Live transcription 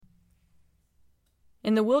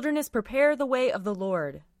In the wilderness prepare the way of the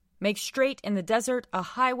Lord. Make straight in the desert a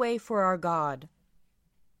highway for our God.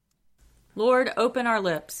 Lord, open our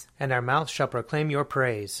lips, and our mouth shall proclaim your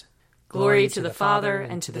praise. Glory to the Father,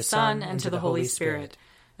 and to the Son, and to the Holy Spirit,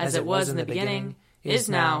 as it was in the beginning, is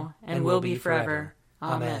now, and will be forever.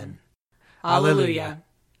 Amen. Alleluia.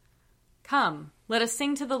 Come, let us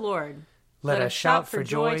sing to the Lord. Let us shout for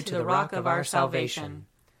joy to the rock of our salvation.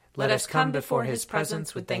 Let us come before his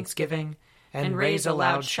presence with thanksgiving, and raise a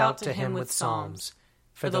loud shout to him with psalms.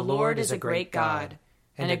 For the Lord is a great God,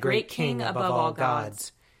 and a great King above all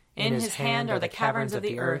gods. In his hand are the caverns of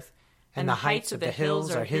the earth, and the heights of the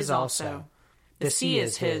hills are his also. The sea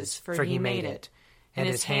is his, for he made it, and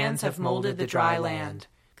his hands have molded the dry land.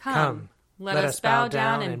 Come, let us bow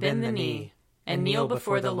down and bend the knee, and kneel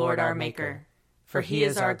before the Lord our Maker. For he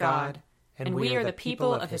is our God, and we are the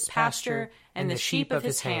people of his pasture and the sheep of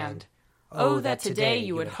his hand. Oh, that today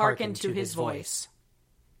you would hearken to his voice.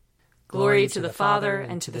 Glory to the Father,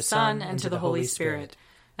 and to the Son, and to the Holy Spirit,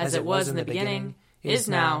 as it was in the beginning, is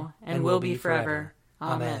now, and will be forever.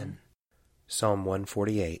 Amen. Psalm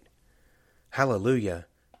 148. Hallelujah!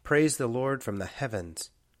 Praise the Lord from the heavens.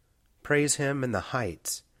 Praise him in the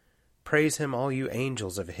heights. Praise him, all you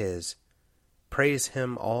angels of his. Praise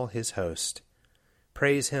him, all his host.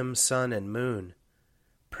 Praise him, sun and moon.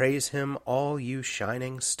 Praise him, all you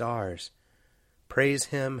shining stars. Praise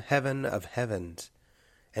him, heaven of heavens,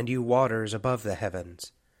 and you waters above the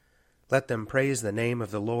heavens. Let them praise the name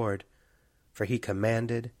of the Lord, for he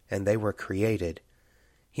commanded, and they were created.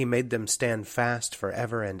 He made them stand fast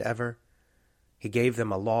forever and ever. He gave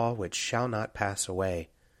them a law which shall not pass away.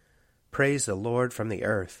 Praise the Lord from the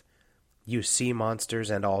earth, you sea monsters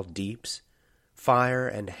and all deeps, fire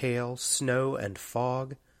and hail, snow and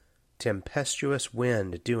fog, tempestuous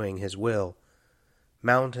wind doing his will,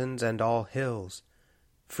 mountains and all hills,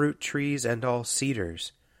 fruit trees and all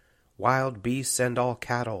cedars, wild beasts and all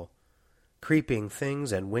cattle, creeping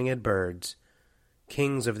things and winged birds,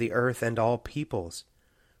 kings of the earth and all peoples,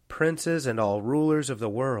 princes and all rulers of the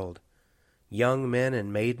world, young men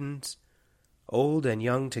and maidens, old and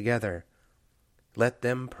young together. Let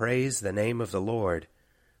them praise the name of the Lord,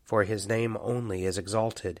 for his name only is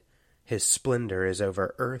exalted. His splendor is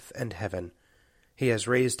over earth and heaven. He has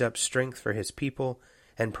raised up strength for his people,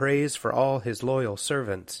 and praise for all his loyal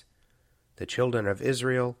servants, the children of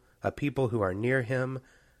Israel, a people who are near him.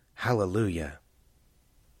 Hallelujah.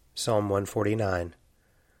 Psalm 149.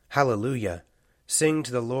 Hallelujah! Sing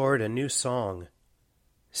to the Lord a new song.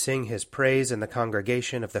 Sing his praise in the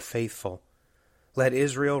congregation of the faithful. Let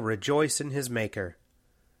Israel rejoice in his Maker.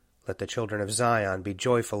 Let the children of Zion be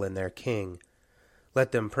joyful in their King.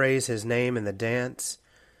 Let them praise his name in the dance.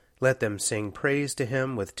 Let them sing praise to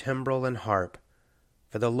him with timbrel and harp.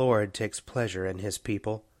 For the Lord takes pleasure in his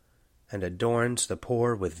people, and adorns the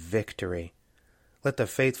poor with victory. Let the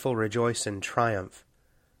faithful rejoice in triumph.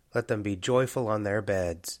 Let them be joyful on their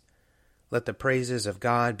beds. Let the praises of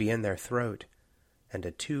God be in their throat, and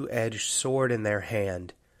a two-edged sword in their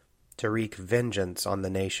hand, to wreak vengeance on the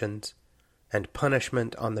nations, and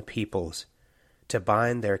punishment on the peoples, to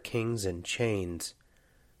bind their kings in chains,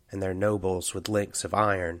 and their nobles with links of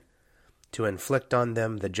iron, to inflict on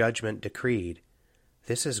them the judgment decreed.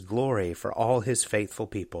 This is glory for all his faithful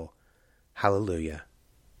people. Hallelujah.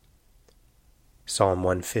 Psalm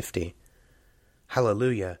 150.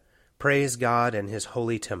 Hallelujah! Praise God in his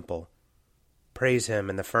holy temple. Praise him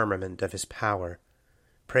in the firmament of his power.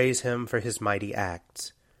 Praise him for his mighty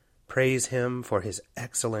acts. Praise him for his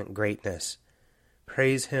excellent greatness.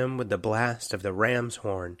 Praise him with the blast of the ram's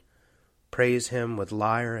horn. Praise him with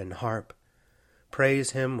lyre and harp.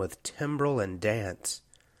 Praise him with timbrel and dance.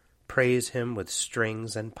 Praise him with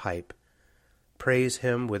strings and pipe. Praise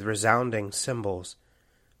him with resounding cymbals.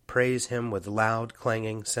 Praise him with loud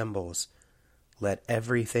clanging cymbals. Let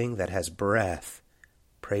everything that has breath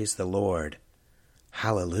praise the Lord.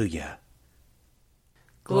 Hallelujah.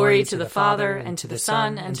 Glory to the Father, and to the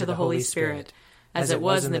Son, and to the Holy Spirit, as it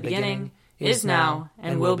was in the beginning, is now,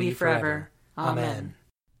 and will be forever. Amen.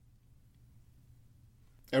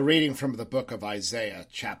 A reading from the book of Isaiah,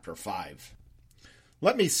 chapter 5.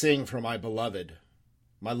 Let me sing for my beloved,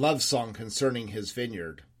 my love song concerning his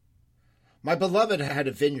vineyard. My beloved had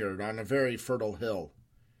a vineyard on a very fertile hill.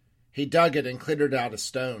 He dug it and cleared out of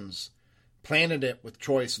stones, planted it with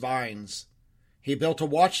choice vines. He built a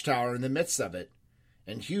watchtower in the midst of it,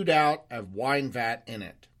 and hewed out a wine vat in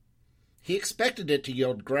it. He expected it to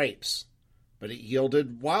yield grapes, but it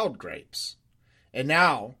yielded wild grapes. And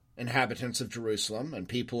now, inhabitants of Jerusalem and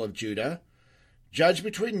people of Judah, judge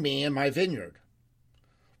between me and my vineyard.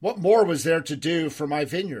 What more was there to do for my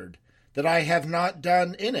vineyard that I have not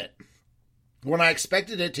done in it? When I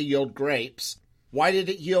expected it to yield grapes, why did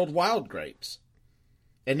it yield wild grapes?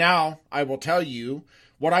 And now I will tell you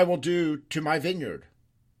what I will do to my vineyard.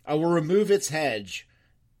 I will remove its hedge,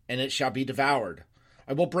 and it shall be devoured.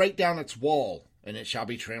 I will break down its wall, and it shall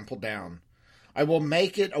be trampled down. I will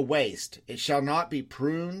make it a waste. It shall not be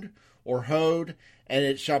pruned or hoed, and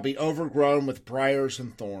it shall be overgrown with briars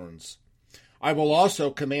and thorns. I will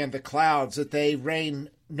also command the clouds that they rain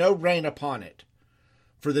no rain upon it.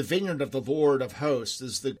 For the vineyard of the Lord of hosts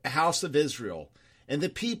is the house of Israel, and the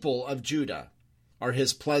people of Judah are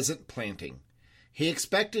his pleasant planting. He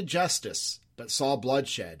expected justice, but saw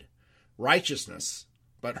bloodshed, righteousness,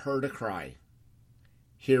 but heard a cry.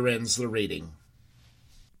 Here ends the reading.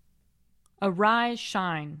 Arise,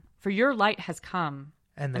 shine, for your light has come,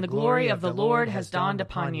 and the glory of the Lord has dawned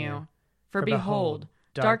upon you. For behold,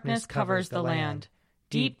 darkness covers the land,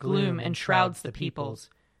 deep gloom enshrouds the peoples.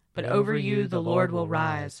 But over you the Lord will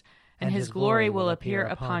rise, and his glory will appear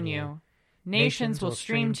upon you. Nations will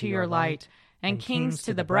stream to your light, and kings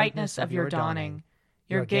to the brightness of your dawning.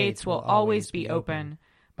 Your gates will always be open.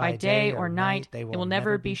 By day or night they will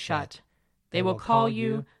never be shut. They will call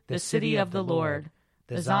you the city of the Lord,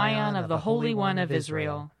 the Zion of the Holy One of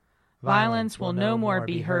Israel. Violence will no more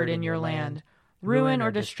be heard in your land, ruin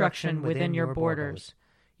or destruction within your borders.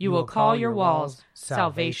 You will call your walls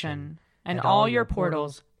salvation, and all your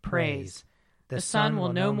portals praise. The sun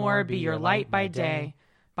will no more be your light by day.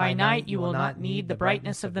 By night you will not need the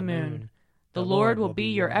brightness of the moon. The Lord will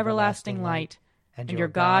be your everlasting light, and your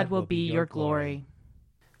God will be your glory.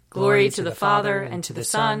 Glory to the Father, and to the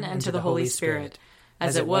Son, and to the Holy Spirit,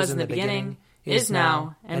 as it was in the beginning, is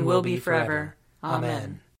now, and will be forever.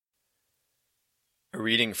 Amen. A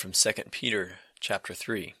reading from 2 Peter, chapter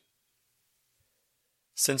 3.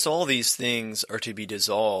 Since all these things are to be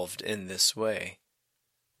dissolved in this way,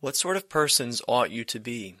 what sort of persons ought you to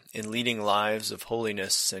be in leading lives of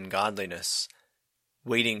holiness and godliness,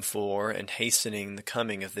 waiting for and hastening the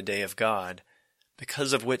coming of the day of God,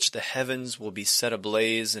 because of which the heavens will be set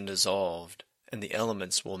ablaze and dissolved, and the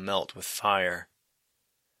elements will melt with fire?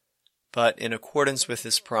 But in accordance with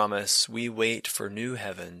this promise, we wait for new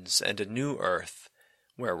heavens and a new earth,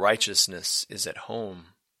 where righteousness is at home.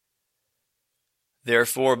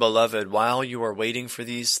 Therefore, beloved, while you are waiting for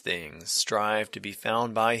these things, strive to be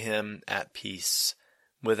found by him at peace,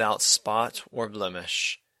 without spot or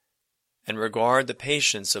blemish, and regard the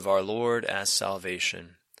patience of our Lord as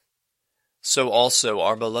salvation. So also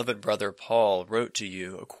our beloved brother Paul wrote to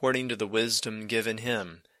you according to the wisdom given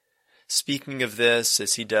him, speaking of this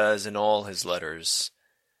as he does in all his letters.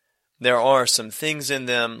 There are some things in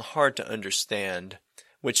them hard to understand,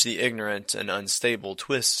 which the ignorant and unstable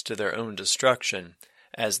twist to their own destruction,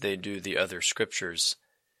 as they do the other scriptures.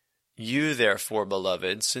 You therefore,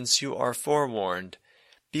 beloved, since you are forewarned,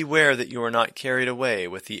 beware that you are not carried away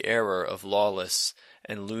with the error of lawless,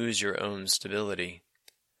 and lose your own stability,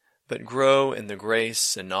 but grow in the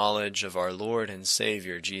grace and knowledge of our Lord and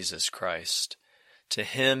Savior Jesus Christ. To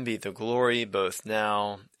him be the glory both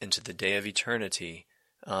now and to the day of eternity.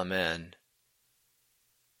 Amen.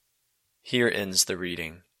 Here ends the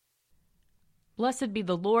reading. Blessed be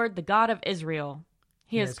the Lord, the God of Israel.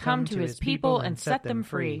 He has come to his people and set them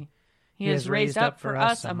free. He has raised up for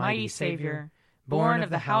us a mighty Savior, born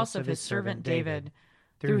of the house of his servant David.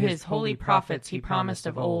 Through his holy prophets he promised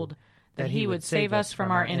of old that he would save us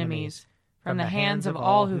from our enemies, from the hands of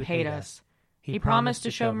all who hate us. He promised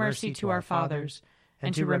to show mercy to our fathers,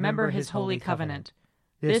 and to remember his holy covenant.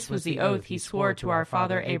 This was the oath he swore to our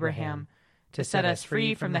father Abraham, to set us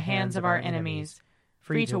free from the hands of our enemies,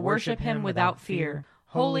 free to worship him without fear,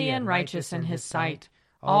 holy and righteous in his sight,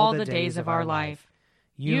 all the days of our life.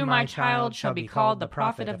 You, my child, shall be called the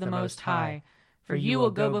prophet of the Most High, for you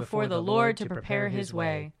will go before the Lord to prepare his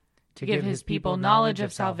way, to give his people knowledge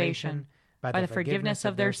of salvation by the forgiveness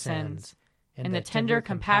of their sins. In the tender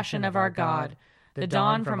compassion of our God, the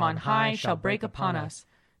dawn from on high shall break upon us,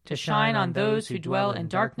 to shine on those who dwell in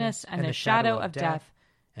darkness and the shadow of death,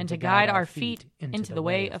 and to guide our feet into the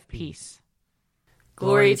way of peace.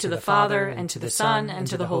 Glory to the Father, and to the Son, and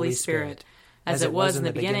to the Holy Spirit, as it was in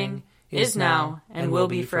the beginning, is now, and will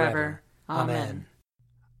be forever. Amen.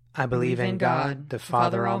 I believe in God, the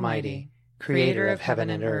Father Almighty, creator of heaven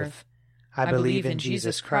and earth. I believe in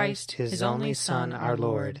Jesus Christ, his only Son, our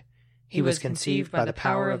Lord. He was conceived by the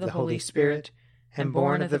power of the Holy Spirit, and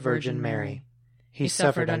born of the Virgin Mary. He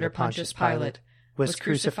suffered under Pontius Pilate, was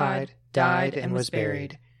crucified, died, and was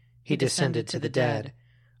buried. He descended to the dead.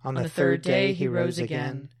 On the third day he rose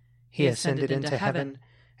again. He ascended into heaven,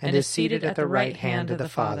 and is seated at the right hand of the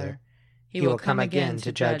Father. He will come again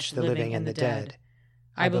to judge the living and the dead.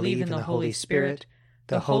 I believe in the Holy Spirit,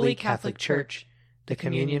 the Holy Catholic Church, the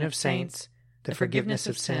communion of saints, the forgiveness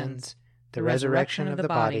of sins, the resurrection of the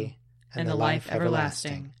body, and the life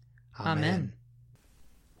everlasting. Amen.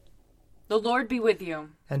 The Lord be with you.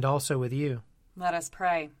 And also with you. Let us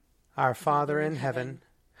pray. Our Father in heaven,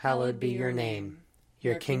 hallowed be your name.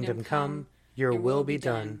 Your kingdom come, your will be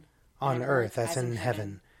done, on earth as in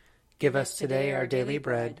heaven. Give us today our daily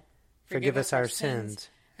bread. Forgive us our sins,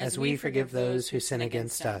 as we forgive those who sin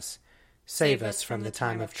against us. Save us from the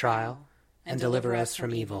time of trial, and deliver us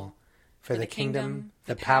from evil. For the kingdom,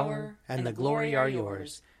 the power, and the glory are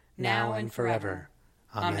yours, now and forever.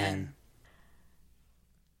 Amen.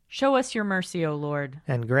 Show us your mercy, O Lord.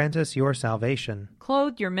 And grant us your salvation.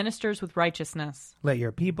 Clothe your ministers with righteousness. Let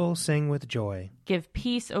your people sing with joy. Give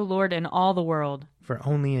peace, O Lord, in all the world. For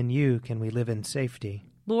only in you can we live in safety.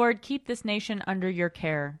 Lord, keep this nation under your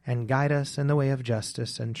care. And guide us in the way of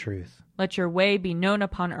justice and truth. Let your way be known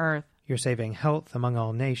upon earth. Your saving health among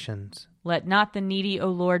all nations. Let not the needy, O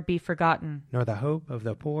Lord, be forgotten. Nor the hope of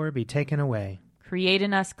the poor be taken away. Create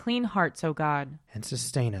in us clean hearts, O God. And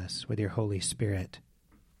sustain us with your Holy Spirit.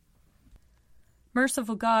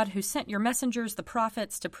 Merciful God, who sent your messengers, the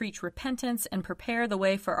prophets, to preach repentance and prepare the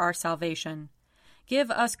way for our salvation,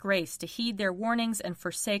 give us grace to heed their warnings and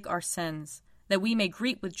forsake our sins, that we may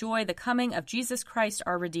greet with joy the coming of Jesus Christ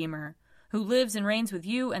our Redeemer, who lives and reigns with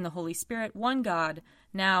you and the Holy Spirit, one God,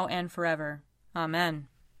 now and forever. Amen.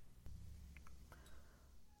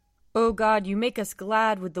 O God, you make us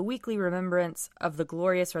glad with the weekly remembrance of the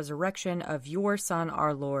glorious resurrection of your Son,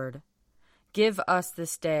 our Lord. Give us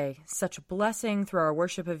this day such blessing through our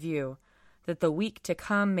worship of you, that the week to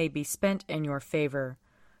come may be spent in your favor.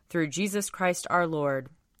 Through Jesus Christ our Lord.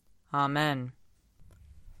 Amen.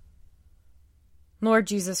 Lord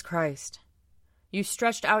Jesus Christ, you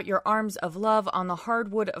stretched out your arms of love on the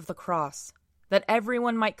hard wood of the cross, that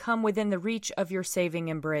everyone might come within the reach of your saving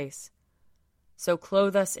embrace. So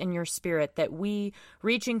clothe us in your Spirit, that we,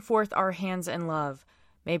 reaching forth our hands in love,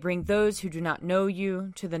 may bring those who do not know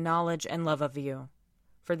you to the knowledge and love of you.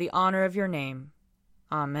 For the honor of your name.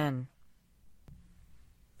 Amen.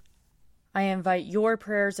 I invite your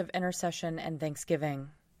prayers of intercession and thanksgiving.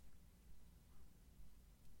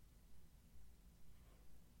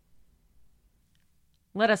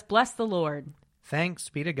 Let us bless the Lord. Thanks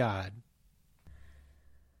be to God.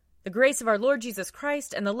 The grace of our Lord Jesus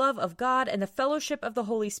Christ and the love of God and the fellowship of the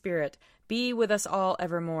Holy Spirit be with us all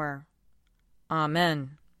evermore.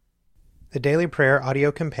 Amen. The Daily Prayer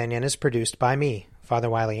audio companion is produced by me, Father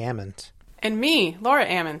Wiley Ammons. And me, Laura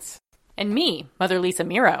Ammons. And me, Mother Lisa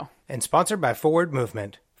Miro. And sponsored by Forward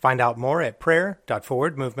Movement. Find out more at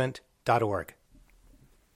prayer.forwardmovement.org.